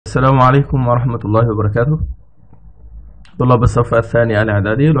السلام عليكم ورحمة الله وبركاته. طلاب الصف الثاني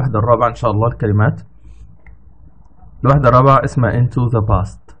الإعدادي، الوحدة الرابعة إن شاء الله الكلمات. الوحدة الرابعة اسمها into the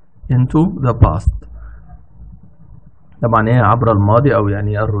past. into the past طبعا هي عبر الماضي أو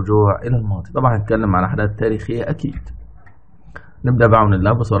يعني الرجوع إلى الماضي. طبعا هنتكلم عن أحداث تاريخية أكيد. نبدأ بعون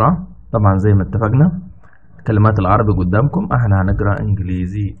الله بسرعة. طبعا زي ما اتفقنا كلمات العربي قدامكم، احنا هنقرأ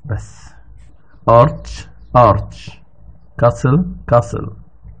إنجليزي بس. arch arch castle castle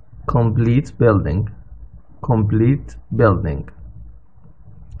complete building complete building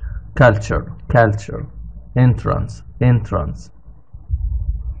culture culture entrance entrance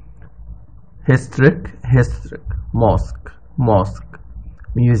historic historic mosque mosque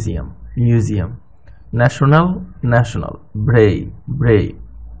museum museum national national brave brave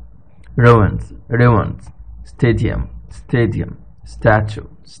ruins ruins stadium stadium statue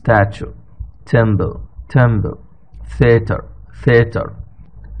statue temple temple theater theater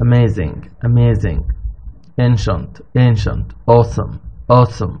amazing amazing ancient ancient awesome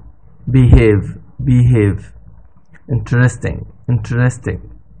awesome behave behave interesting interesting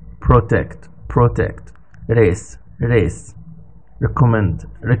protect protect race race recommend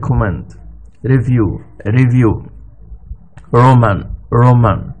recommend review review roman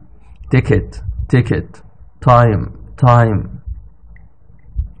roman ticket ticket time time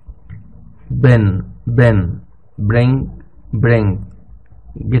bin bin bring bring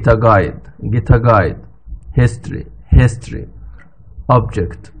get a guide get a guide history history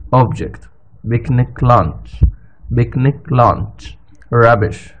object object picnic lunch picnic lunch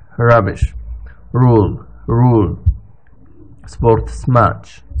rubbish rubbish rule rule sports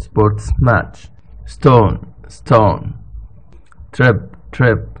match sports match stone stone trip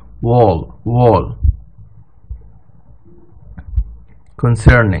trip wall wall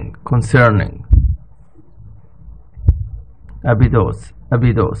concerning concerning أبيدوس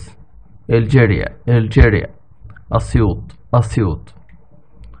أبيدوس Algeria Algeria أسيوط أسيوط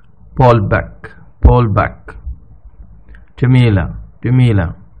بولباك بولباك جميلة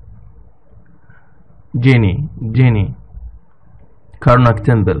جميلة جيني جيني كارناك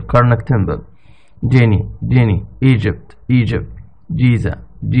تمبل كارناك تمبل جيني جيني Egypt Egypt جيزة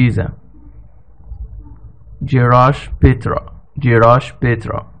جيزة جيراش بيترا جيراش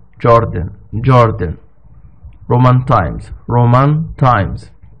بيترا جوردن جوردن Roman times Roman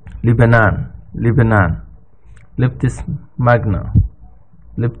times Lebanon Lebanon Leptis Magna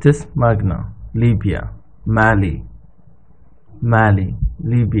Leptis Magna Libya Mali Mali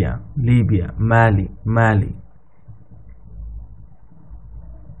Libya Libya Mali Mali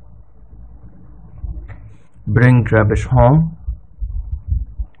Bring rubbish home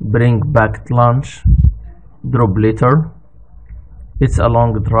Bring back lunch Drop later It's a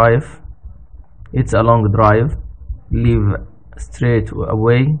long drive It's a long drive Leave straight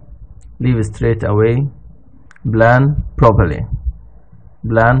away Leave straight away Plan properly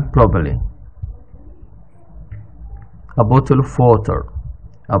Plan properly A bottle of water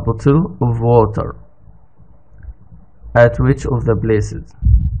A bottle of water At which of the places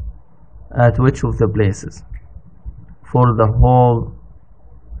At which of the places For the whole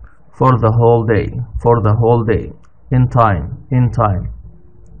day For the whole day In time In time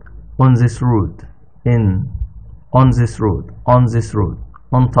On this road In On this road On this road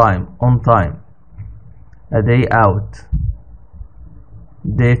On time On time A day out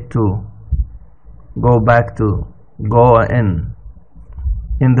Day to Go back to Go in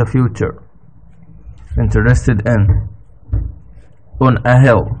the future Interested in On a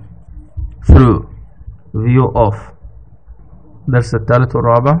hill Through View of درس الثالث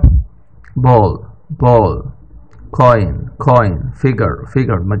والرابع ball ball coin coin figure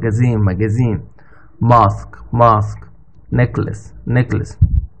figure magazine magazine mask mask necklace necklace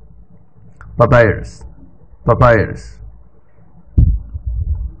papyrus papyrus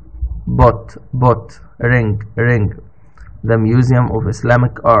bot bot ring ring the museum of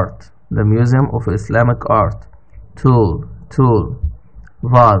Islamic art the museum of Islamic art tool tool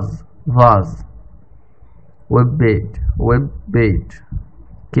vase vase web page web page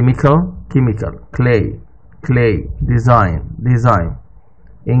chemical chemical clay clay design design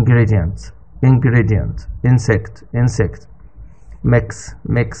ingredients ingredient insect insect mix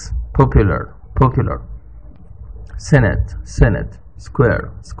mix popular popular senate senate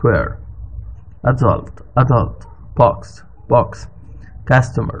square square adult adult box box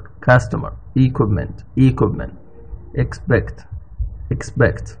customer customer equipment equipment expect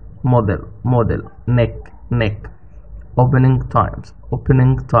expect model model neck neck opening times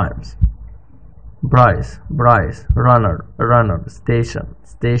opening times price price runner runner station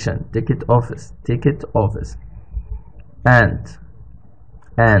station ticket office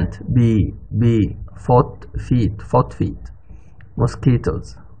ant, bee, foot, feet,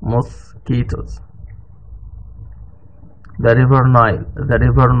 mosquitoes, the river Nile,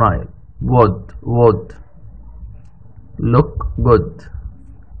 wood, look good,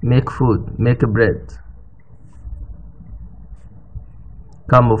 make food, make bread,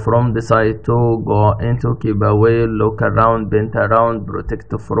 come from, decide to, go into, keep away, look around, bend around,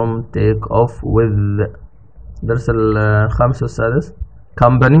 protect from, take off, with. درس الخامس والسادس.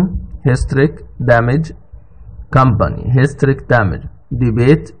 company, historic, damage,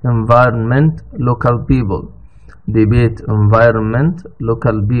 debate, environment, local people,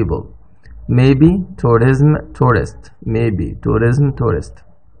 maybe, tourism, tourist,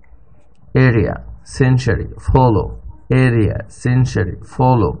 area, century,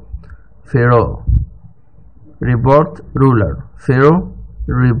 follow, pharaoh, report, ruler,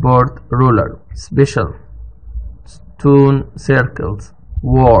 special, stone circles,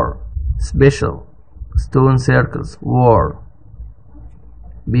 war, special, stone circles, war,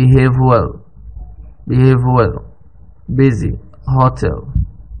 behave well, busy, hotel,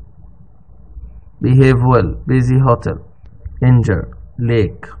 injure,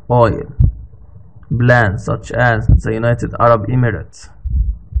 lake, oil, plan, such as the United Arab Emirates,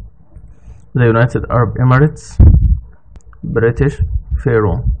 British,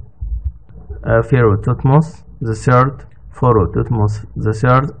 Pharaoh, Thutmose the third, Thutmose the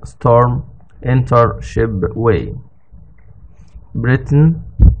third, storm, enter, ship, way, Britain,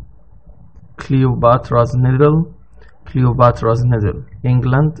 Cleopatra's Needle,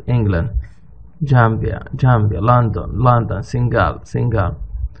 England, Gambia, London, Senegal,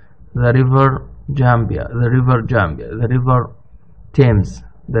 the river Gambia, the river Thames,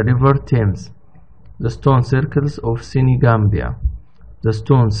 the stone circles of Senegambia,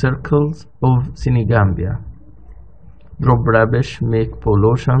 drop rubbish, make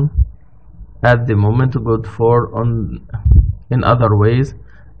pollution, at the moment, good for, on, in other ways,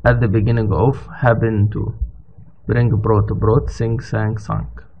 at the beginning of, happen to, bring, brought, sing, sang.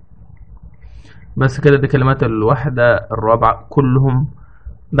 بس كده، دي كلمات الوحدة الرابعة كلهم.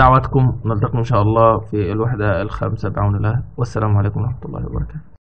 دعواتكم، نلتقي إن شاء الله في الوحدة الخامسة بعون الله، والسلام عليكم ورحمة الله وبركاته.